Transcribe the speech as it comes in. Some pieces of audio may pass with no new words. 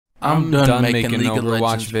I'm done making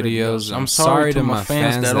Overwatch videos. I'm sorry to my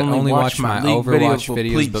fans that only watch my Overwatch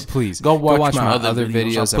videos, but please go watch my other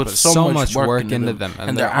videos. I put so much work into them,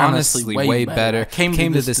 and they're honestly way better. I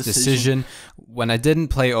came to this decision when I didn't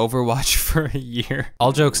play Overwatch for a year.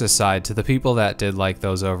 All jokes aside, to the people that did like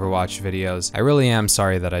those Overwatch videos, I really am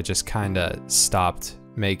sorry that I just kinda stopped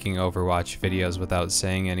making Overwatch videos without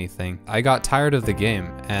saying anything. I got tired of the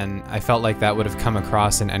game, and I felt like that would have come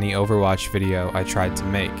across in any Overwatch video I tried to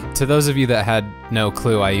make. To those of you that had no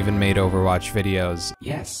clue I even made Overwatch videos,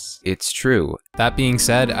 yes, it's true. That being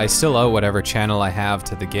said, I still owe whatever channel I have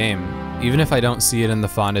to the game. Even if I don't see it in the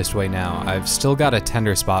fondest way now, I've still got a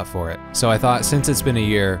tender spot for it. So I thought, since it's been a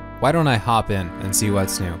year, why don't I hop in and see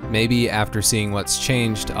what's new? Maybe after seeing what's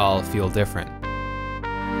changed, I'll feel different.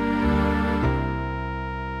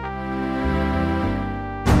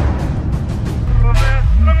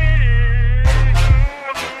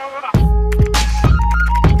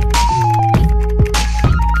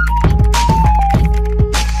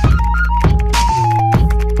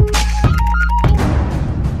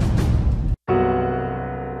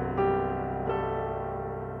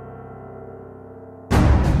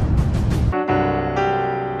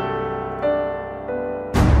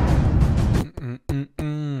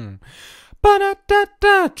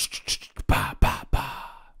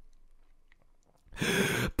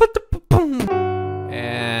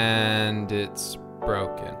 And it's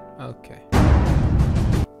broken. Okay.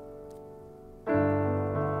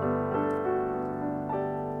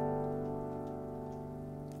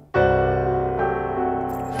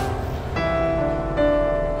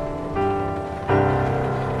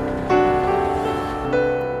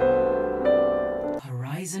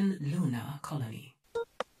 Horizon Lunar Colony.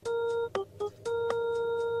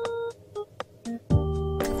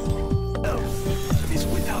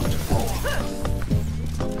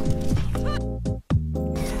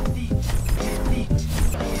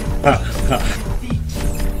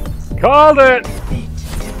 Called it!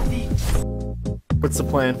 What's the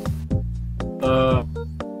plan?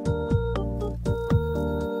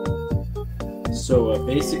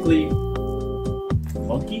 Basically,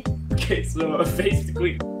 monkey? Okay, so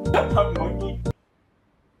basically, I'm monkey.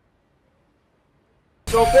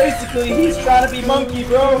 So basically, he's trying to be monkey,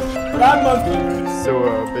 bro, but I'm monkey. So,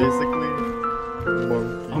 basically,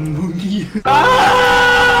 monkey. I'm monkey.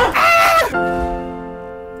 Ah!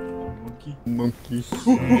 Monkey. Monkey.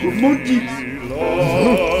 Monkey.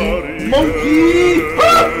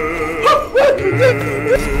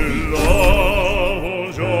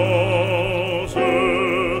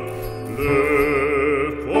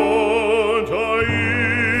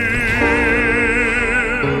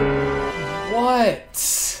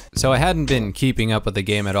 So I hadn't been keeping up with the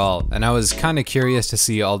game at all, and I was kinda curious to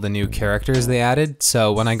see all the new characters they added,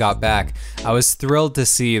 so when I got back, I was thrilled to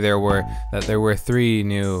see there were 3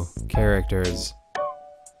 new characters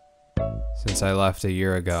since I left a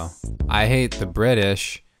year ago. I Hate the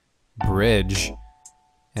British, Bridge,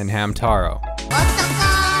 and Hamtaro.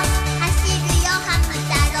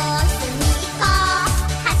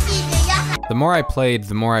 The more I played,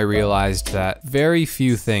 the more I realized that very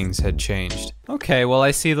few things had changed. Okay, well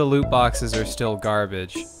I see the loot boxes are still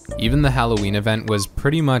garbage. Even the Halloween event was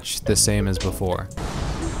pretty much the same as before.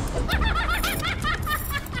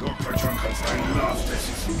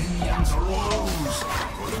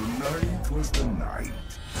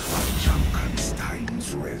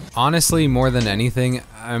 Honestly, more than anything,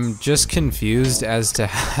 I'm just confused as to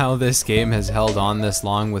how this game has held on this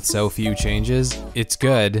long with so few changes. It's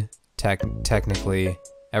good. Technically,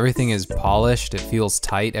 everything is polished, it feels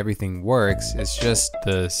tight, everything works. It's just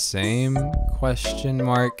the same question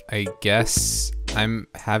mark. I guess I'm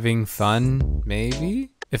having fun, maybe?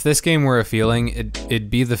 If this game were a feeling, it'd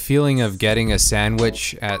be the feeling of getting a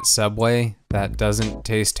sandwich at Subway that doesn't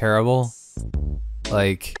taste terrible.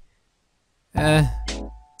 Like,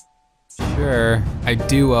 sure. I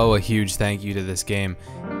do owe a huge thank you to this game,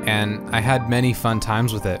 and I had many fun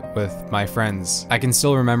times with it with my friends. I can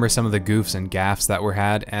still remember some of the goofs and gaffes that were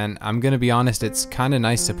had, and I'm gonna be honest, it's kinda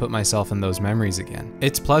nice to put myself in those memories again.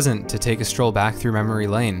 It's pleasant to take a stroll back through memory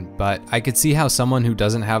lane, but I could see how someone who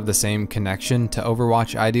doesn't have the same connection to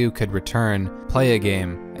Overwatch I do could return, play a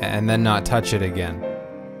game, and then not touch it again.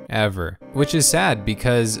 Ever. Which is sad,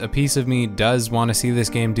 because a piece of me does want to see this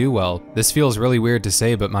game do well. This feels really weird to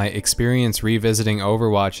say, but my experience revisiting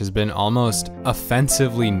Overwatch has been almost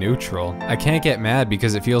offensively neutral. I can't get mad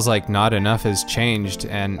because it feels like not enough has changed,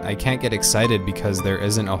 and I can't get excited because there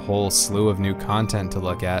isn't a whole slew of new content to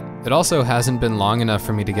look at. It also hasn't been long enough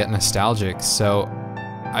for me to get nostalgic, so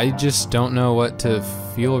I just don't know what to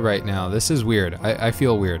feel right now. This is weird. I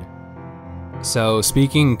feel weird. So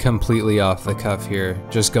speaking completely off the cuff here,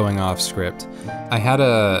 just going off script, I had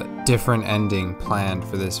a different ending planned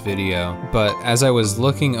for this video, but as I was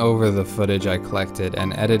looking over the footage I collected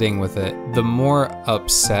and editing with it, the more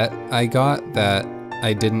upset I got that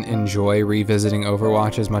I didn't enjoy revisiting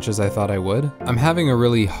Overwatch as much as I thought I would. I'm having a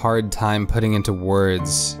really hard time putting into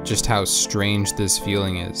words just how strange this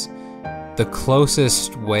feeling is. The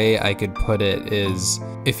closest way I could put it is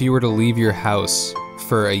if you were to leave your house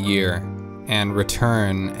for a year and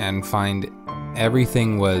return and find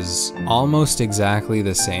everything was almost exactly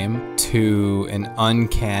the same to an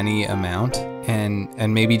uncanny amount,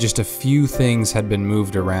 and maybe just a few things had been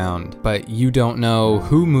moved around, but you don't know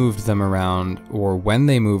who moved them around or when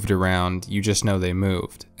they moved around, you just know they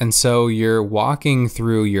moved. And so you're walking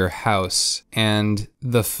through your house and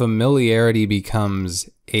the familiarity becomes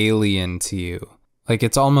alien to you. Like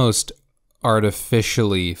it's almost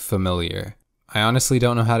artificially familiar. I honestly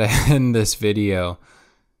don't know how to end this video.